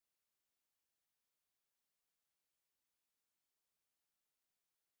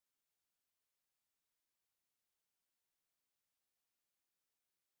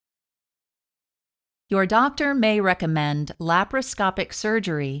Your doctor may recommend laparoscopic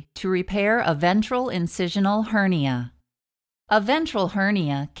surgery to repair a ventral incisional hernia. A ventral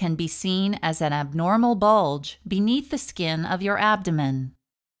hernia can be seen as an abnormal bulge beneath the skin of your abdomen.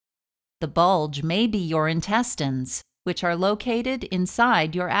 The bulge may be your intestines, which are located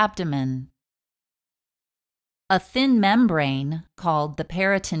inside your abdomen. A thin membrane, called the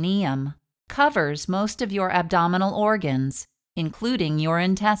peritoneum, covers most of your abdominal organs, including your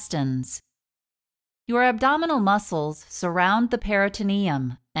intestines. Your abdominal muscles surround the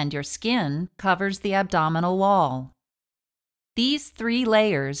peritoneum, and your skin covers the abdominal wall. These three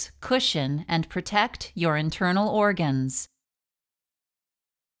layers cushion and protect your internal organs.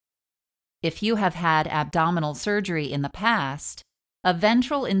 If you have had abdominal surgery in the past, a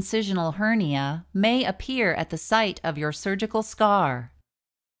ventral incisional hernia may appear at the site of your surgical scar.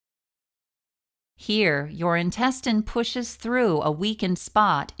 Here, your intestine pushes through a weakened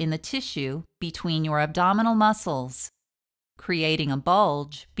spot in the tissue between your abdominal muscles, creating a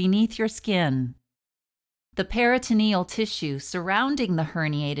bulge beneath your skin. The peritoneal tissue surrounding the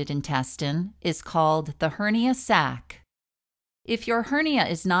herniated intestine is called the hernia sac. If your hernia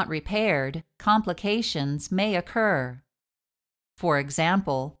is not repaired, complications may occur. For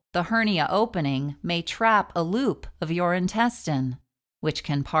example, the hernia opening may trap a loop of your intestine, which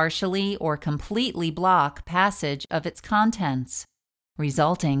can partially or completely block passage of its contents,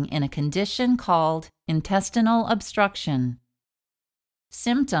 resulting in a condition called intestinal obstruction.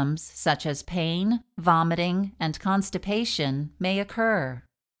 Symptoms such as pain, vomiting, and constipation may occur.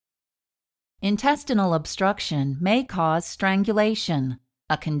 Intestinal obstruction may cause strangulation,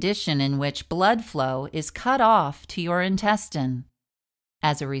 a condition in which blood flow is cut off to your intestine.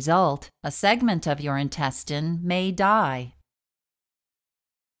 As a result, a segment of your intestine may die.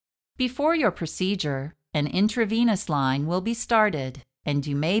 Before your procedure, an intravenous line will be started, and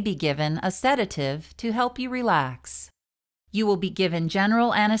you may be given a sedative to help you relax. You will be given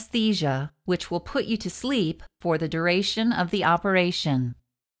general anesthesia, which will put you to sleep for the duration of the operation.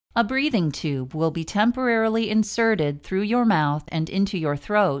 A breathing tube will be temporarily inserted through your mouth and into your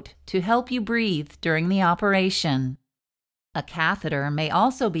throat to help you breathe during the operation. A catheter may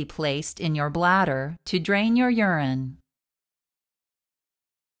also be placed in your bladder to drain your urine.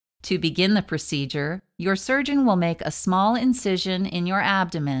 To begin the procedure, your surgeon will make a small incision in your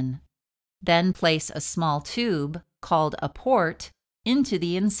abdomen, then place a small tube, called a port, into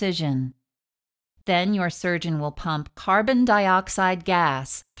the incision. Then your surgeon will pump carbon dioxide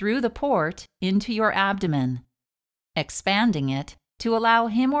gas through the port into your abdomen, expanding it to allow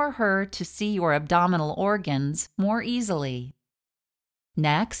him or her to see your abdominal organs more easily.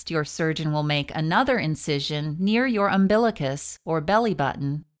 Next, your surgeon will make another incision near your umbilicus or belly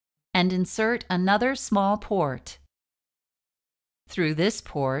button and insert another small port. Through this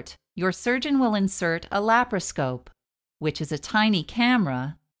port, your surgeon will insert a laparoscope, which is a tiny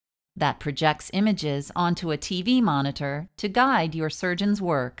camera that projects images onto a TV monitor to guide your surgeon's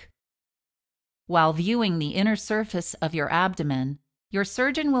work. While viewing the inner surface of your abdomen, your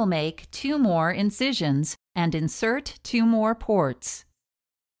surgeon will make 2 more incisions and insert 2 more ports.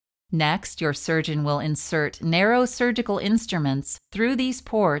 Next, your surgeon will insert narrow surgical instruments through these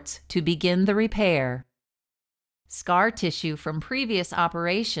ports to begin the repair. Scar tissue from previous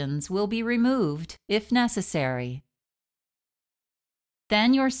operations will be removed if necessary.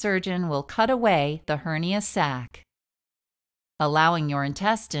 Then your surgeon will cut away the hernia sac, allowing your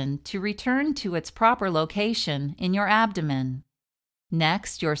intestine to return to its proper location in your abdomen.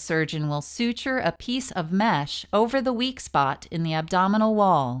 Next, your surgeon will suture a piece of mesh over the weak spot in the abdominal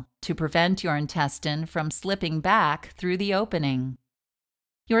wall to prevent your intestine from slipping back through the opening.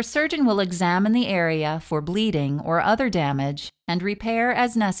 Your surgeon will examine the area for bleeding or other damage and repair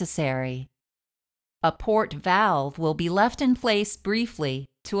as necessary. A port valve will be left in place briefly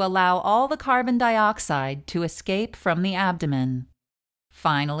to allow all the carbon dioxide to escape from the abdomen.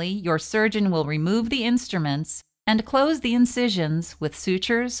 Finally, your surgeon will remove the instruments and close the incisions with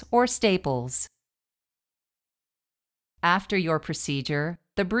sutures or staples. After your procedure,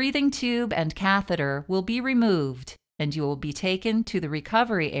 the breathing tube and catheter will be removed, and you will be taken to the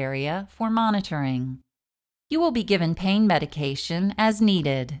recovery area for monitoring. You will be given pain medication as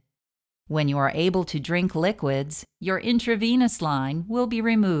needed. When you are able to drink liquids, your intravenous line will be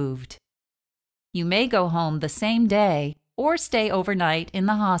removed. You may go home the same day or stay overnight in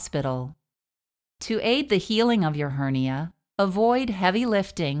the hospital. To aid the healing of your hernia, avoid heavy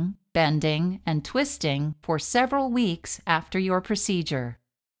lifting, bending, and twisting for several weeks after your procedure.